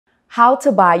How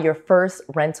to buy your first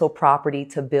rental property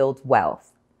to build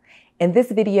wealth. In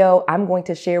this video, I'm going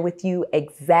to share with you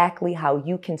exactly how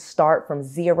you can start from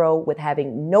zero with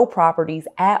having no properties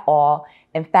at all.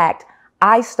 In fact,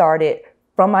 I started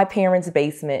from my parents'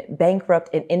 basement, bankrupt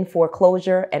and in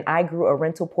foreclosure, and I grew a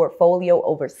rental portfolio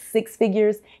over 6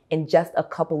 figures in just a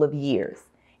couple of years.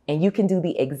 And you can do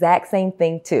the exact same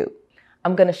thing too.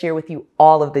 I'm going to share with you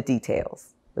all of the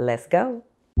details. Let's go.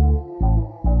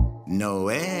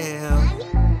 Noelle,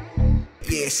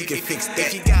 yeah, she can fix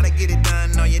that. You gotta get it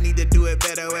done, no, you need to do it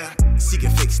better. Well, she can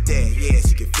fix that, yeah,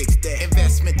 she can fix that.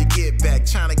 Investment to get back,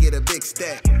 trying to get a big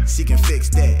stack. She can fix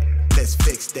that, let's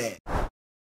fix that.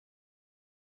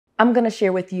 I'm going to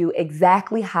share with you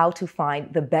exactly how to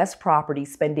find the best property,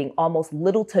 spending almost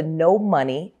little to no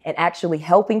money and actually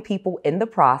helping people in the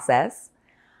process.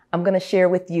 I'm going to share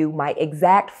with you my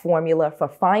exact formula for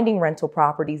finding rental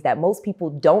properties that most people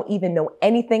don't even know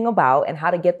anything about and how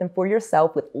to get them for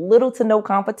yourself with little to no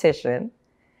competition.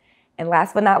 And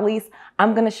last but not least,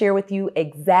 I'm going to share with you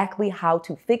exactly how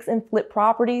to fix and flip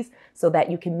properties so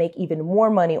that you can make even more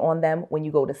money on them when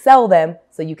you go to sell them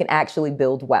so you can actually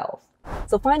build wealth.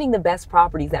 So finding the best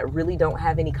properties that really don't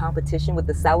have any competition with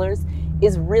the sellers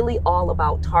is really all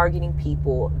about targeting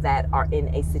people that are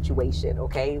in a situation,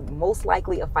 okay? Most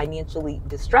likely a financially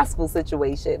distressful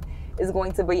situation is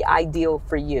going to be ideal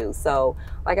for you. So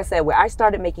like I said, where I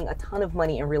started making a ton of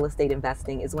money in real estate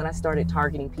investing is when I started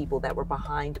targeting people that were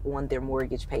behind on their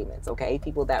mortgage payments, okay?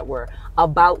 People that were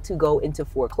about to go into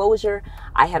foreclosure.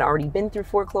 I had already been through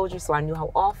foreclosure, so I knew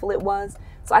how awful it was.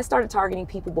 So I started targeting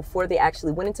people before they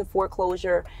actually went into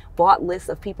foreclosure, bought lists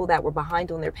of people that were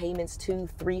behind on their payments 2,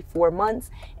 3, 4 months,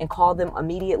 and called them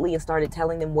immediately and started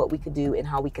telling them what we could do and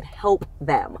how we could help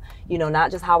them. You know,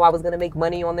 not just how I was going to make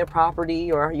money on their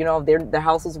property or, you know, their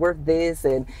house was worth this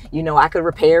and, you know, I could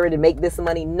repair it and make this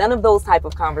money. None of those type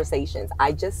of conversations.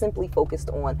 I just simply focused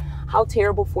on how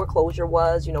terrible foreclosure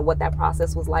was, you know, what that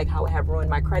process was like, how it had ruined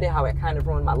my credit, how it kind of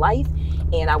ruined my life.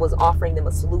 And I was offering them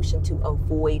a solution to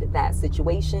avoid that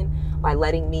situation by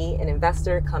letting me, an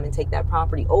investor, come and take that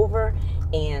property over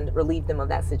and relieve them of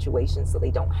that situation so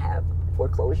they don't have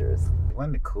foreclosures. One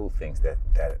of the cool things that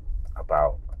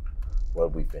about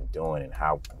what we've been doing and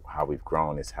how we've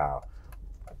grown is how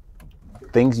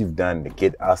things you've done to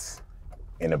get us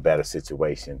in a better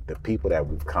situation, the people that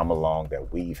we've come along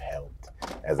that we've helped,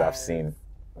 as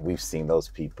we've seen those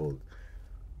people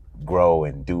grow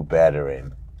and do better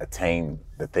and attain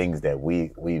the things that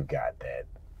we've got that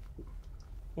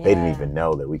they didn't even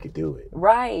know that we could do it.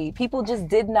 Right. People just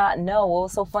did not know. Well,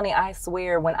 it's so funny. I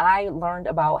swear, when I learned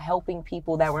about helping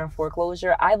people that were in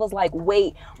foreclosure, I was like,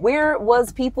 wait, where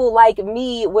was people like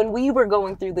me when we were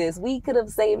going through this? We could have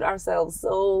saved ourselves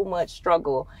so much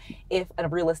struggle if a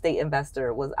real estate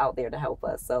investor was out there to help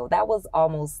us. So that was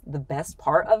almost the best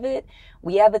part of it.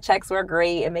 The checks were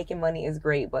great and making money is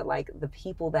great, but like the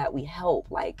people that we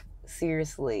help, like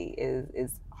seriously,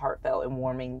 is heartfelt and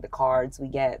warming. The cards we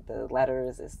get, the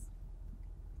letters, it's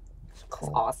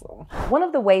awesome. One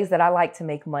of the ways that I like to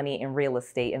make money in real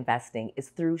estate investing is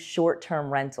through short-term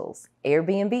rentals,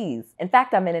 Airbnbs. In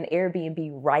fact, I'm in an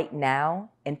Airbnb right now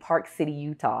in Park City,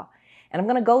 Utah. And I'm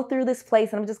going to go through this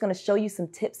place and I'm just going to show you some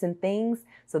tips and things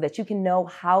so that you can know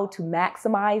how to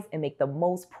maximize and make the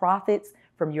most profits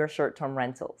from your short-term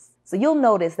rentals. So you'll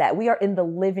notice that we are in the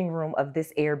living room of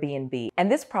this Airbnb, and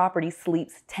this property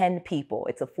sleeps 10 people.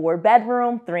 It's a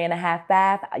 4-bedroom, 3.5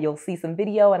 bath. You'll see some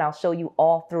video and I'll show you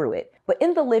all through it. But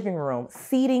in the living room,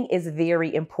 seating is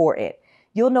very important.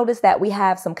 You'll notice that we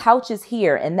have some couches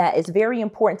here, and that is very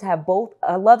important to have both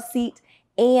a love seat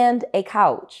and a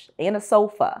couch and a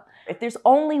sofa. If there's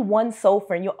only one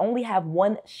sofa and you only have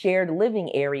one shared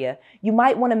living area, you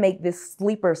might want to make this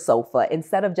sleeper sofa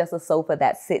instead of just a sofa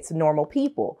that sits normal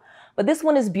people. But this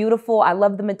one is beautiful. I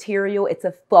love the material. It's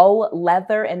a faux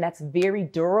leather and that's very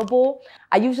durable.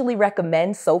 I usually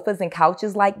recommend sofas and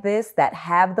couches like this that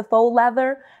have the faux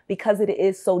leather because it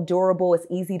is so durable. It's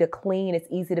easy to clean, it's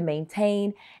easy to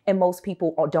maintain, and most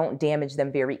people don't damage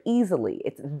them very easily.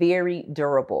 It's very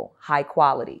durable, high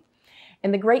quality.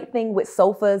 And the great thing with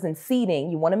sofas and seating,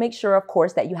 you want to make sure, of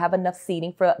course, that you have enough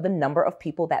seating for the number of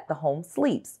people that the home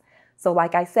sleeps. So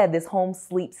like I said, this home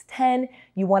sleeps 10.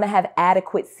 You want to have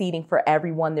adequate seating for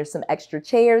everyone. There's some extra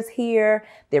chairs here.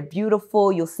 They're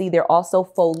beautiful. You'll see they're also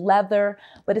faux leather,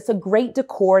 but it's a great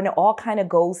decor and it all kind of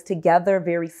goes together,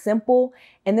 very simple.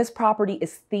 And this property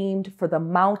is themed for the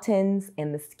mountains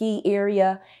and the ski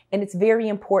area. And it's very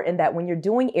important that when you're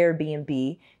doing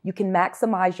Airbnb, you can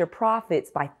maximize your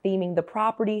profits by theming the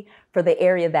property for the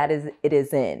area that it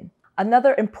is in.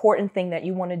 Another important thing that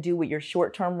you want to do with your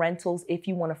short-term rentals, if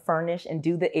you want to furnish and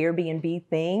do the Airbnb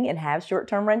thing and have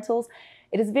short-term rentals,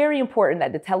 it is very important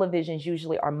that the televisions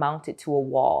usually are mounted to a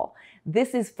wall.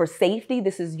 This is for safety.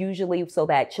 This is usually so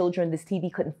that this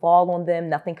TV couldn't fall on them.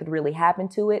 Nothing could really happen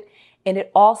to it. And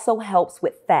it also helps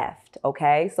with theft,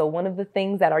 okay? So one of the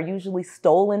things that are usually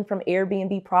stolen from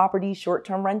Airbnb properties,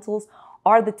 short-term rentals,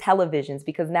 are the televisions,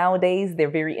 because nowadays they're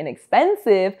very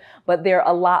inexpensive, but they're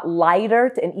a lot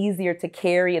lighter and easier to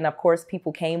carry. And of course,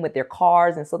 people came with their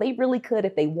cars, and so they really could,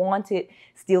 if they wanted,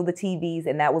 steal the TVs,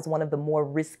 and that was one of the more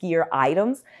riskier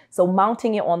items. So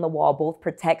mounting it on the wall both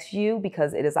protects you,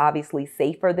 because it is obviously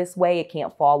safer this way. It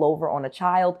can't fall over on a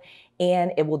child,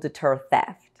 and it will deter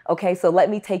theft. Okay, so let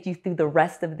me take you through the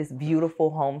rest of this beautiful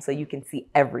home so you can see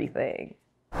everything.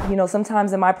 You know,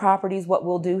 sometimes in my properties, what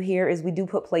we'll do here is we do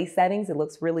put place settings. It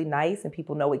looks really nice and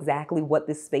people know exactly what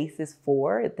this space is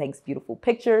for. It takes beautiful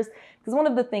pictures. Because one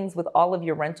of the things with all of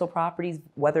your rental properties,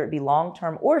 whether it be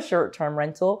long-term or short-term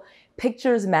rental,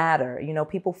 pictures matter. You know,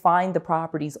 people find the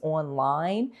properties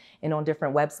online and on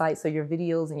different websites. So your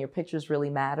videos and your pictures really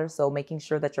matter. So making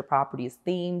sure that your property is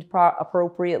themed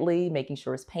appropriately, making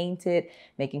sure it's painted,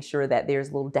 making sure that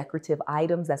there's little decorative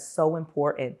items. That's so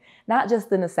important. Not just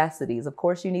the necessities. Of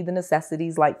course, you need the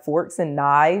necessities like forks and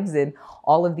knives and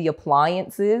all of the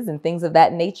appliances and things of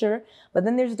that nature. But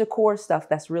then there's decor stuff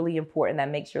that's really important that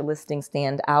makes your listing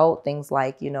stand out. Things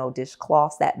like, you know,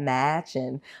 dishcloths that match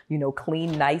and, you know,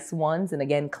 clean, nice ones. And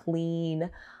again, clean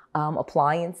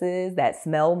appliances that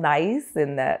smell nice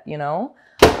and that, you know,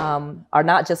 are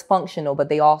not just functional, but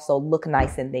they also look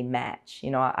nice and they match.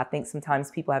 You know, I think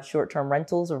sometimes people have short-term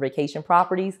rentals or vacation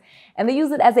properties and they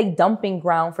use it as a dumping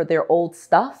ground for their old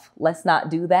stuff. Let's not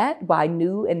do that. Buy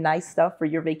new and nice stuff for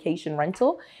your vacation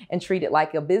rental and treat it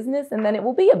like a business, and then it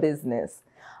will be a business.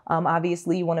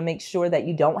 Obviously, you want to make sure that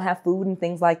you don't have food and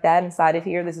things like that inside of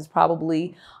here. This is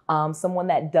probably someone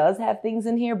that does have things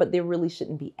in here, but there really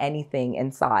shouldn't be anything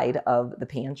inside of the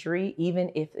pantry. Even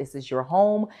if this is your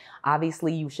home,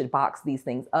 obviously you should box these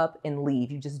things up and leave.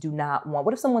 You just do not want,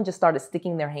 what if someone just started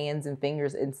sticking their hands and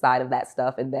fingers inside of that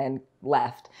stuff and then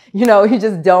left? You know, you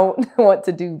just don't want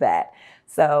to do that.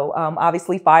 So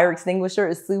obviously fire extinguisher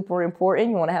is super important.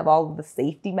 You want to have all of the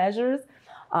safety measures.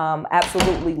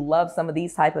 Absolutely love some of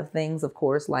these type of things, of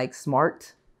course, like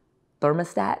smart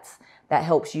thermostats. That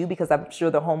helps you because I'm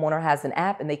sure the homeowner has an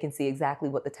app and they can see exactly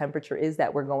what the temperature is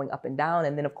that we're going up and down.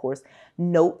 And then, of course,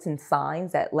 notes and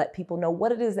signs that let people know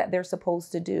what it is that they're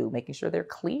supposed to do, making sure they're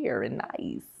clear and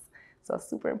nice. So it's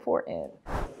super important.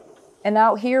 And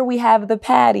out here we have the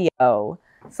patio.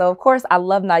 So of course, I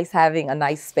love having a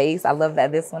nice space. I love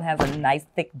that this one has a nice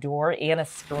thick door and a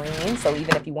screen. So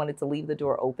even if you wanted to leave the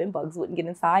door open, bugs wouldn't get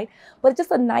inside. But just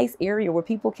a nice area where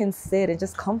people can sit and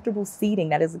just comfortable seating.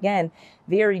 That is, again,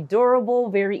 very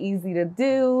durable, very easy to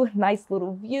do, nice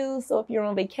little view. So if you're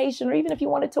on vacation or even if you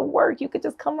wanted to work, you could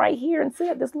just come right here and sit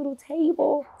at this little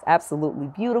table. It's absolutely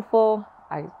beautiful.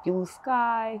 Blue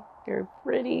sky, very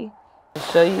pretty. I'll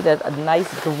show you that a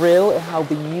nice grill and how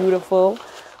beautiful.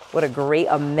 What a great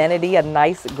amenity a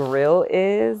nice grill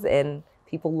is, and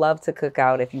people love to cook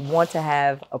out. If you want to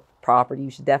have a property, you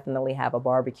should definitely have a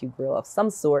barbecue grill of some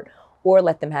sort or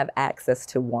let them have access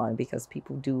to one because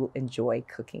people do enjoy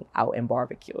cooking out and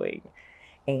barbecuing.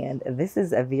 And this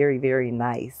is a very, very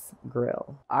nice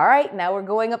grill. All right, now we're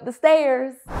going up the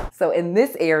stairs. So in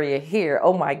this area here,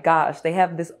 oh my gosh, they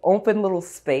have this open little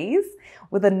space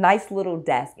with a nice little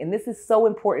desk. And this is so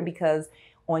important because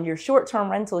on your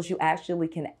short-term rentals, you actually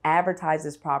can advertise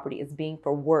this property as being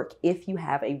for work if you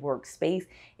have a workspace,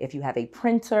 if you have a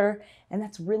printer, and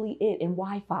that's really it, and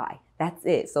Wi-Fi. That's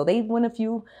it. So they went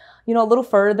a little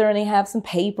further, and they have some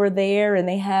paper there, and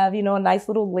they have, a nice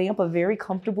little lamp, a very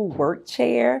comfortable work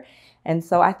chair. And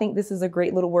so I think this is a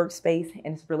great little workspace,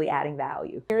 and it's really adding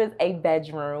value. Here is a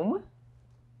bedroom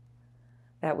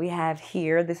that we have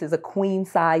here. This is a queen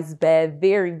size bed,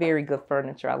 very, very good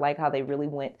furniture. I like how they really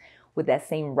went with that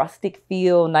same rustic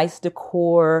feel, nice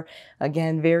decor,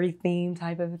 again, very themed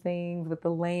type of things with the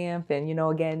lamp and,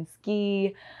 again,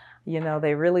 ski.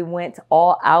 They really went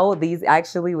all out. These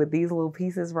actually with these little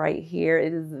pieces right here,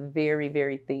 it is very,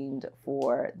 very themed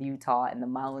for Utah and the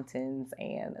mountains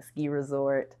and a ski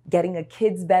resort. Getting a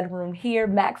kid's bedroom here,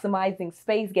 maximizing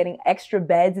space, getting extra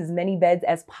beds, as many beds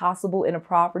as possible in a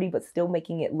property, but still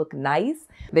making it look nice.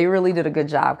 They really did a good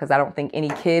job because I don't think any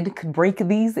kid could break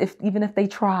these even if they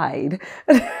tried.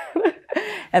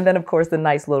 And then, of course, the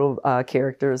nice little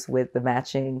characters with the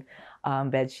matching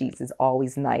bed sheets is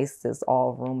always nice. This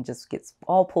all room just gets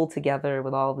all pulled together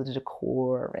with all the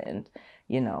decor and,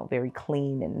 very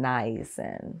clean and nice,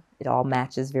 and it all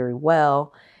matches very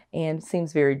well. and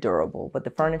seems very durable, but the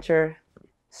furniture,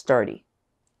 sturdy.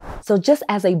 So just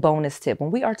as a bonus tip, when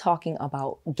we are talking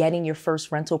about getting your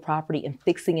first rental property and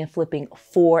fixing and flipping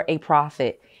for a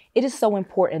profit, it is so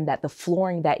important that the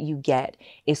flooring that you get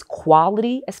is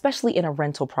quality, especially in a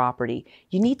rental property.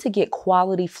 You need to get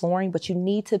quality flooring, but you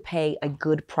need to pay a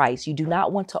good price. You do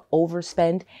not want to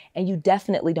overspend, and you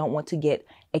definitely don't want to get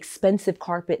expensive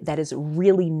carpet that is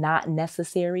really not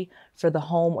necessary for the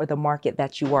home or the market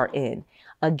that you are in.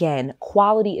 Again,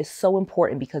 quality is so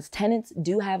important because tenants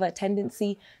do have a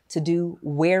tendency to do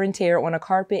wear and tear on a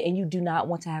carpet, and you do not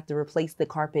want to have to replace the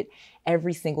carpet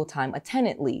every single time a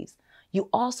tenant leaves. You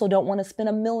also don't want to spend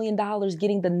 $1 million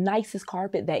getting the nicest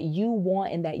carpet that you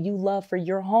want and that you love for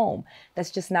your home.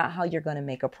 That's just not how you're going to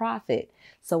make a profit.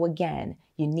 So again,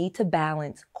 you need to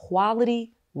balance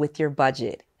quality with your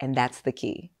budget, and that's the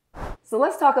key. So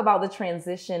let's talk about the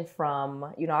transition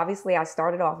from, obviously I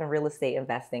started off in real estate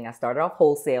investing. I started off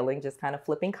wholesaling, just kind of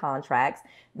flipping contracts.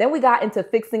 Then we got into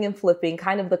fixing and flipping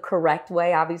kind of the correct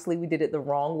way. Obviously we did it the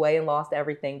wrong way and lost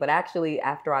everything. But actually,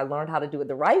 after I learned how to do it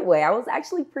the right way, I was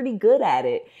actually pretty good at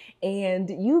it. And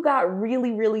you got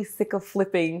really, really sick of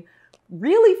flipping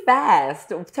really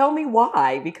fast. Tell me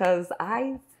why, because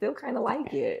I still kind of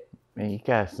like it. Man, you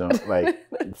got some,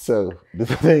 so the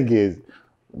thing is,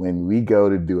 when we go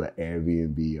to do an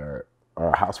Airbnb or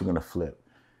a house we're gonna flip,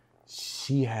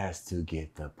 she has to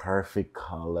get the perfect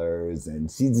colors, and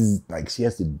she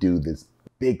has to do this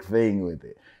big thing with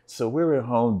it. So we're at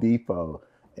Home Depot,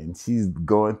 and she's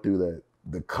going through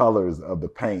the colors of the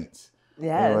paints.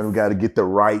 Yes. And we got to get the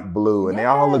right blue, and they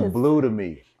all look blue to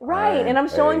me. Right, and I'm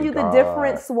showing you the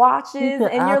different swatches,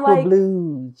 and you're like,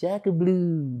 blue, jacket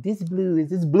blue, this blue, is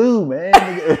this blue, man?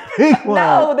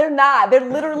 No, they're not. They're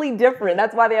literally different.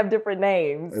 That's why they have different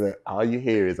names. And all you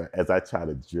hear is, as I try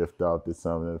to drift off to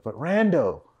something, but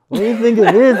Randall, what do you think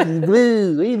of this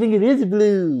blue? What do you think of this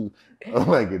blue? I'm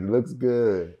like, it looks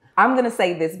good. I'm going to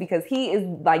say this because he is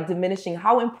like diminishing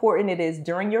how important it is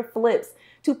during your flips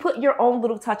to put your own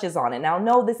little touches on it. Now,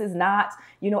 no, this is not,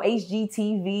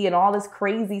 HGTV and all this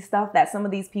crazy stuff that some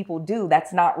of these people do.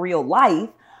 That's not real life.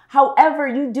 However,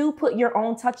 you do put your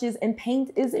own touches, and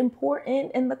paint is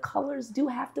important, and the colors do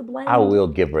have to blend. I will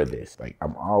give her this.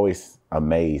 I'm always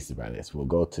amazed by this. We'll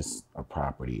go to a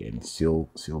property and she'll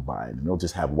buy it, and they'll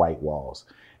just have white walls,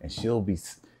 and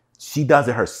she does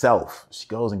it herself. She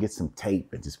goes and gets some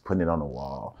tape and just put it on the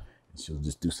wall, and she'll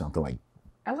just do something like,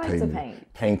 I like to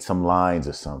paint. Paint some lines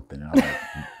or something. And I'm like,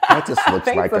 that just looks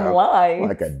like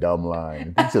a dumb line.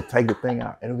 And then she'll take the thing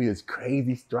out, and it'll be this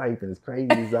crazy stripe and this crazy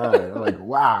design. I'm like,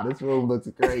 wow, this room looks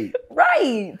great.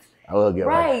 Right. I will get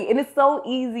right. And it's so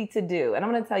easy to do. And I'm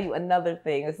going to tell you another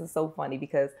thing. This is so funny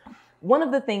because one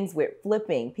of the things with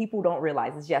flipping, people don't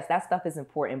realize is, yes, that stuff is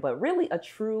important, but really a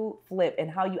true flip and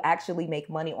how you actually make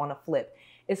money on a flip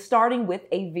is starting with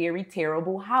a very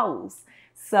terrible house.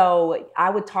 So I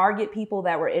would target people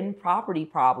that were in property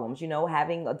problems,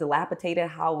 having a dilapidated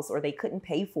house, or they couldn't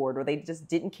pay for it, or they just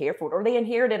didn't care for it, or they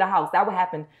inherited a house. That would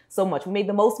happen so much. We made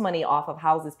the most money off of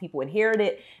houses people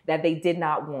inherited that they did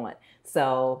not want.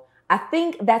 So I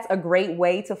think that's a great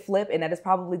way to flip, and that is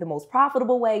probably the most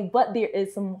profitable way, but there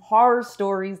is some horror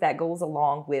stories that goes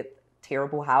along with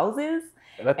terrible houses.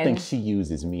 And I think she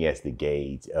uses me as the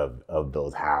gauge of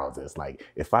those houses. Like,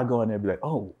 if I go in there and be like,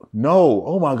 oh, no,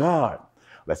 oh my God,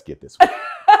 let's get this one.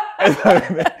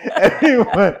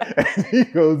 Everyone, as he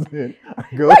goes in,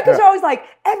 right, because you're always like,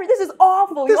 this is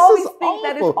awful. You always think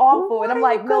that it's awful. And I'm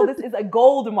like, no, this is a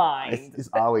gold mine. It's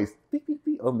always, beep, beep,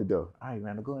 beep, open the door. All right,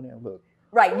 Randall, go in there and look.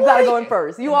 Right, you gotta go in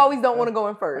first. You always don't want to go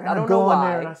in first. I don't know why. I go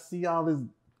in there and I see all this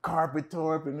carpet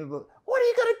tore up, and what are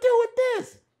you gonna do with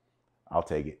this? I'll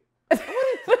take it. What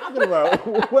are you talking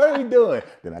about? What are we doing?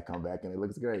 Then I come back and it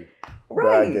looks great.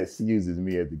 Right. But I guess she uses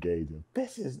me as the gauge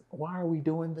of, why are we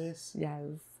doing this?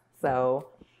 Yes. So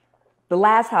the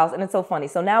last house, and it's so funny.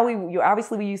 So now we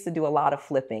used to do a lot of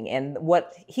flipping, and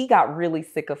what he got really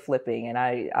sick of flipping, and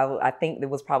I think it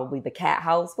was probably the cat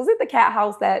house. Was it the cat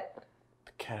house that?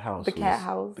 The cat house.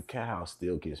 The cat house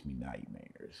still gives me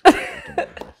nightmares.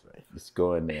 Just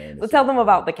go in there. So tell them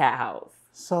about the cat house.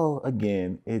 So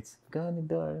again, it's gonna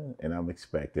do, and I'm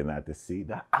expecting not to see.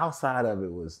 The outside of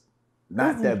it was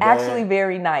not that bad. Actually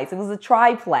very nice. It was a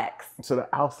triplex. So the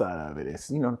outside of it is,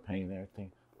 the paint and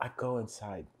everything. I go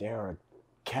inside, there's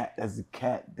a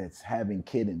cat that's having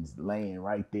kittens laying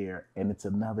right there, and it's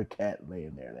another cat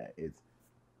laying there that is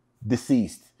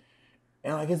deceased.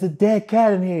 And it's a dead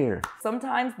cat in here.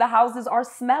 Sometimes the houses are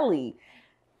smelly.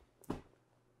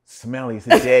 smelly. It's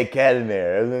a dead cat in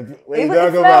there. What are you It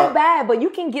talking smells about? bad, but you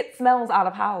can get smells out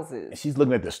of houses. She's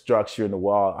looking at the structure in the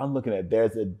wall. I'm looking at,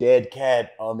 there's a dead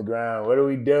cat on the ground. What are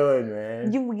we doing,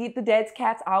 man? You get the dead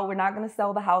cats out. We're not going to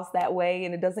sell the house that way.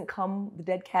 And it doesn't come, the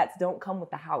dead cats don't come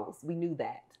with the house. We knew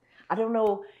that. I don't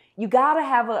know. You got to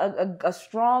have a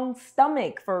strong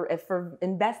stomach for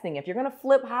investing. If you're going to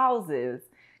flip houses,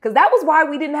 because that was why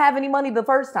we didn't have any money the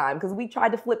first time, because we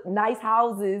tried to flip nice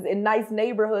houses in nice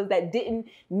neighborhoods that didn't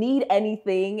need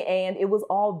anything, and it was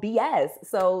all BS.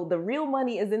 So the real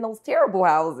money is in those terrible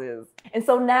houses. And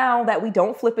so now that we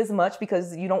don't flip as much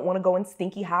because you don't want to go in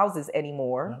stinky houses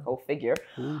anymore, go figure,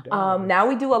 now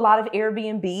we do a lot of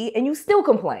Airbnb, and you still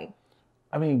complain.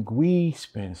 I mean, we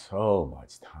spend so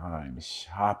much time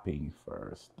shopping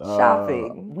first.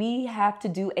 Shopping. We have to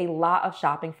do a lot of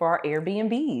shopping for our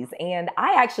Airbnbs, and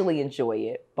I actually enjoy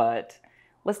it, but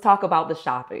let's talk about the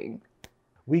shopping.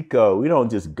 We don't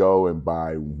just go and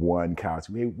buy one couch.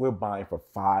 We're buying for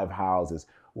 5 houses.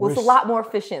 Well, it's a lot more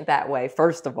efficient that way,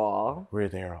 first of all. We're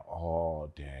there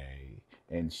all day.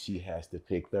 And she has to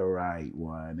pick the right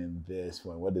one and this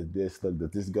one. What does this look?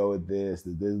 Does this go with this?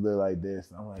 Does this look like this?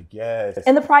 I'm like, yes.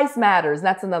 And the price matters.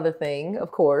 That's another thing,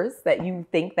 of course, that you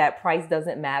think that price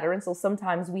doesn't matter. And so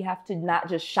sometimes we have to not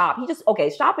just shop.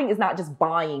 Shopping is not just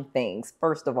buying things,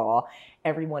 first of all.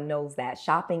 Everyone knows that.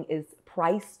 Shopping is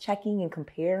price checking and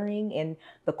comparing and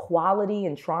the quality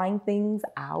and trying things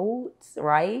out,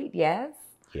 right? Yes.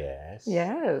 Yes.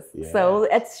 Yes. Yeah. So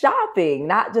it's shopping,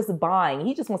 not just buying.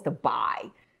 He just wants to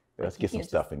buy. Let's get some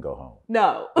stuff and go home.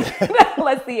 No.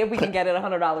 Let's see if we can get it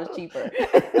 $100 cheaper.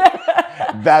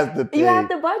 That's the thing. You have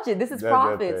to budget. This is That's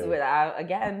profits.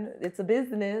 Again, it's a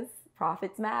business.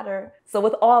 Profits matter. So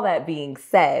with all that being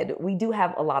said, we do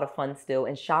have a lot of fun still,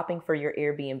 and shopping for your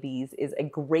Airbnbs is a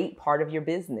great part of your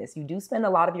business. You do spend a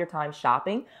lot of your time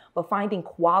shopping, but finding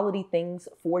quality things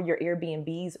for your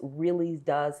Airbnbs really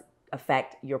does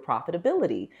affect your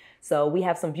profitability. So we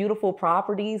have some beautiful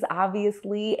properties,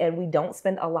 obviously, and we don't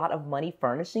spend a lot of money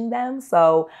furnishing them.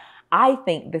 So I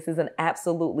think this is an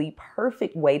absolutely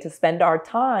perfect way to spend our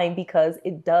time because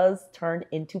it does turn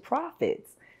into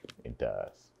profits. It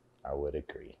does. I would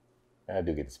agree. I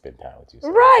do get to spend time with you.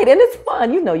 So right, and it's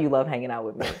fun. You know you love hanging out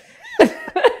with me.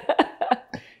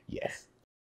 Yes.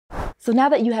 So now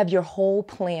that you have your whole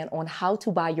plan on how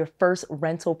to buy your first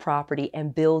rental property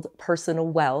and build personal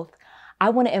wealth, I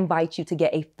want to invite you to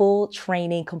get a full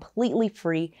training completely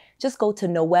free. Just go to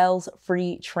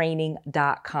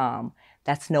noellsfreetraining.com.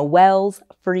 That's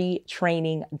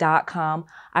noellsfreetraining.com.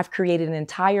 I've created an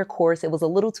entire course. It was a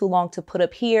little too long to put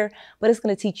up here, but it's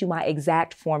going to teach you my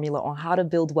exact formula on how to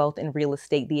build wealth in real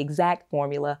estate, the exact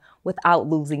formula without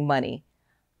losing money.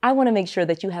 I want to make sure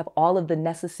that you have all of the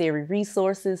necessary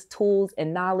resources, tools,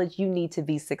 and knowledge you need to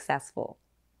be successful.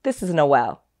 This is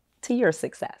Noelle, to your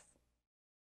success.